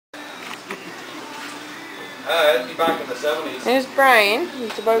It'd be back in the 70s. There's Brian.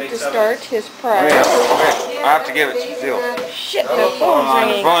 He's about to start his prize. I have to give it some fuel. Shit, the phone's The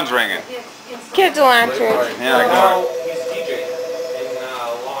ringing. phone's ringing. Kids will answer it. Yeah, I Now, know. he's DJ in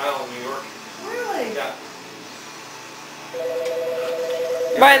Long Island, New York. Really? Yeah.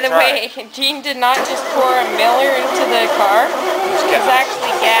 By the way, Gene did not just pour a Miller into the car. It's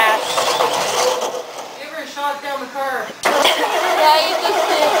actually gas. Give her a shot down the car. Yeah, you just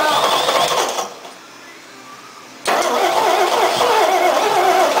did.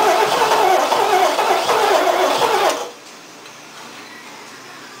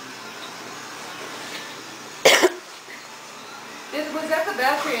 Was that the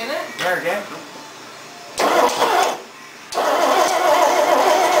battery in it? There again.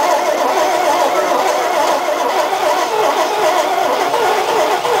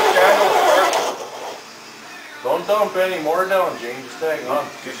 Don't dump any more down, Gene. Just hang on.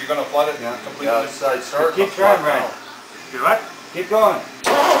 Because you're going to flood it completely. Yeah, side start. Keep trying, Brian. Do what? Keep going.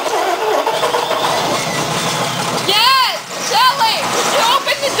 Yes! Shelly! Would you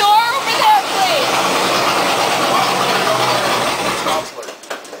open the door over there, please?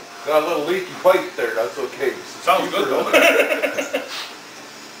 Got a little leaky pipe there. That's okay. Sounds good, though. There's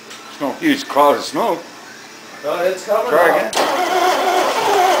no huge cloud of smoke. No, it's coming. Try again.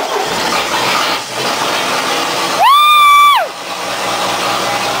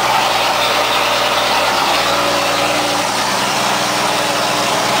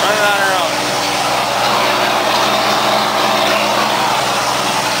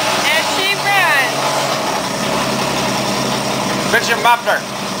 Pitch your muffler. Go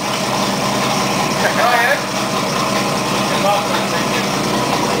ahead.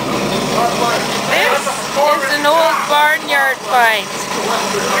 This is an old barnyard find.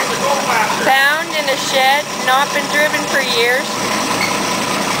 Found in a shed, not been driven for years.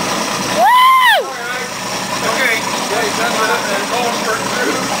 Woo! Okay.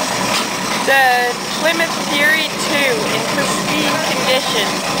 The Plymouth Fury 2 in pristine condition.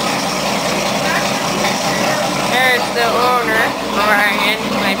 There's the owner, Brian,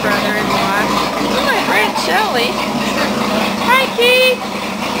 my brother-in-law. Oh, my friend Shelly. Hi, Keith.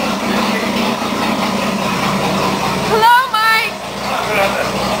 Hello, Mike. I'm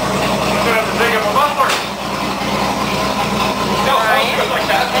gonna have to dig up a muffler. Brian.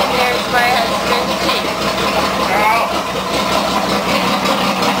 And there's my husband, Keith.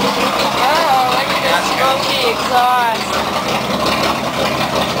 Oh, look at this smoky exhaust.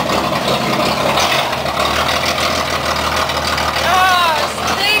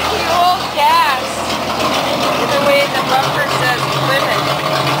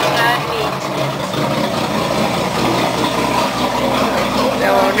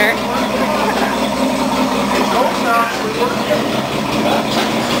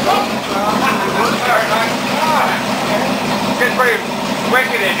 It's pretty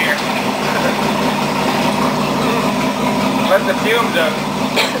wicked in here. Let the fumes up.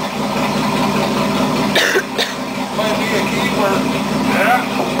 Might be a keyword. Yeah.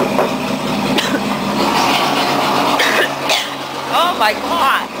 Oh my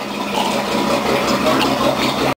God.